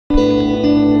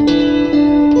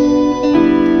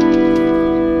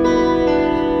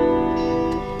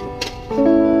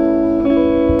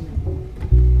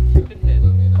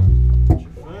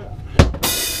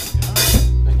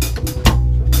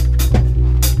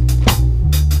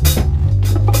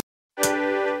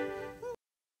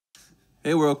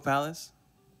Hey, we're Oak Palace.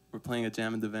 We're playing at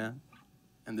JAMINTHEVAN,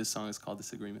 and this song is called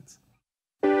Disagreements.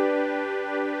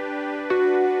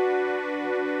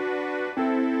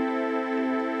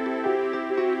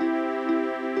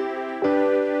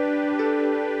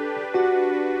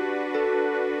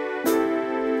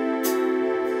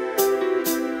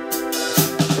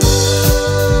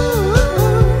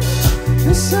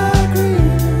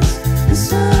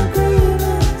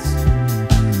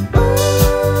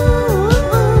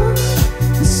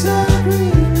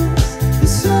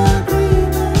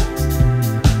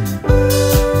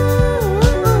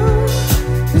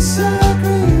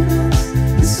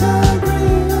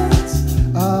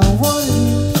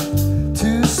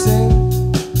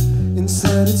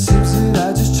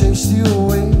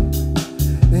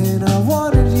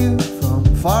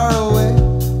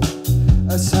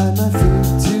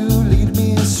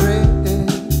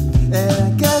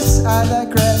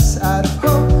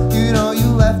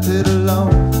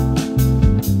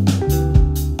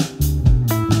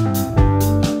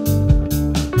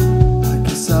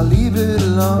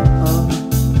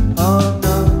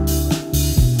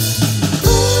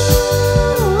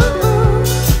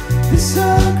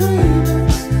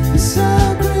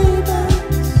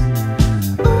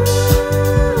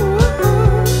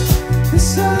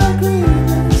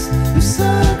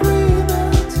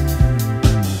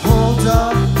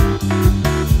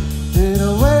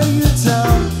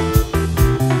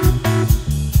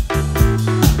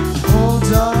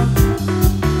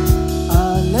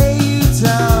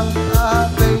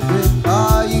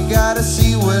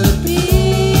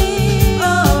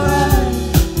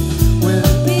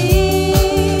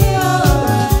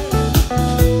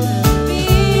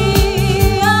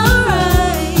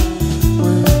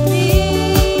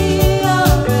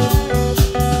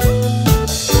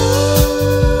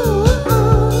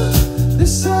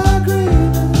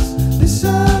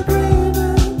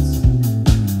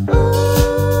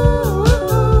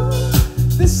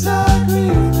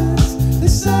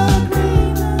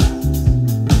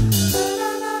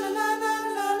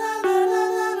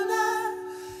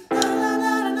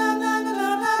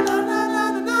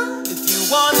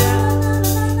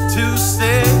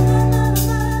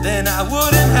 I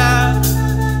wouldn't have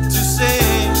to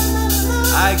sing.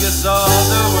 I guess all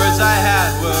the words I had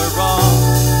were wrong.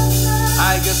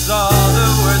 I guess all the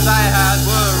words I had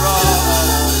were wrong.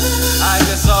 I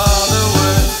guess all the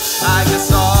words, I guess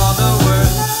all the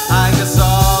words, I guess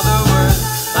all the words,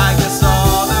 I guess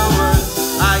all the words,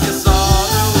 I guess all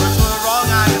the words were wrong.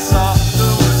 I guess all the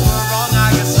words were wrong.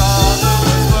 I guess all the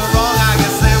words were wrong. I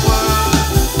guess they were.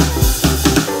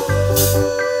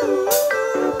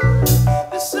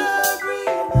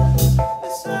 Disagreements.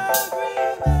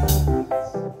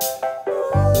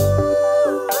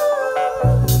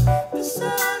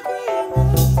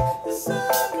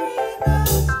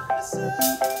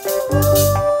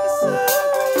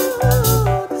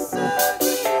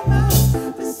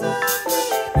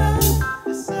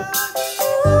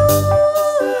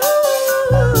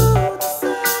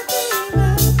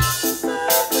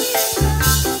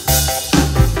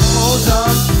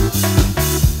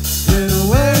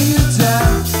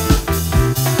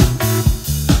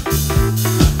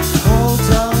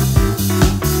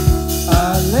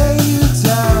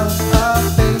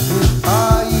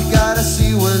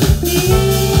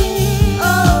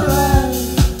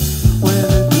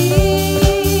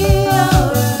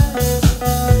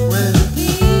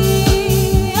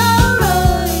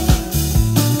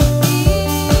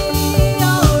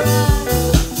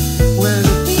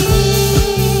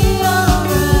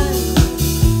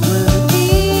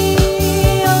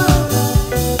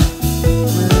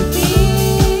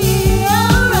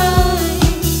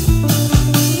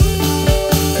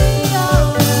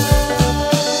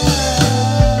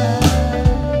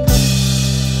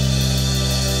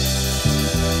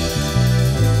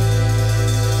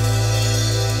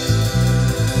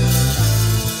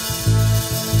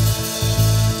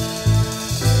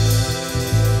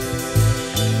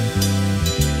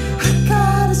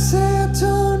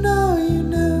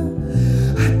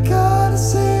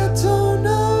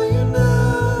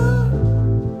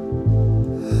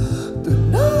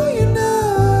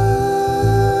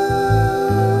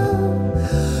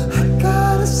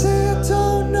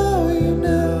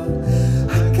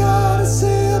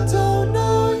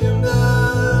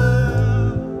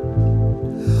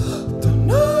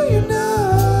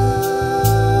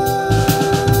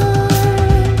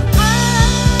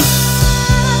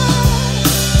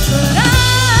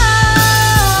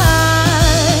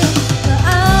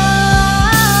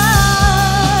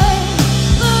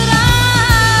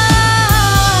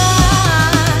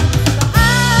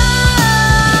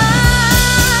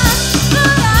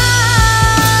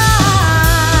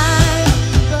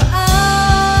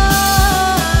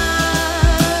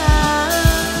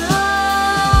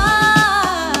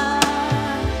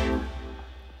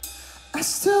 I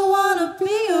still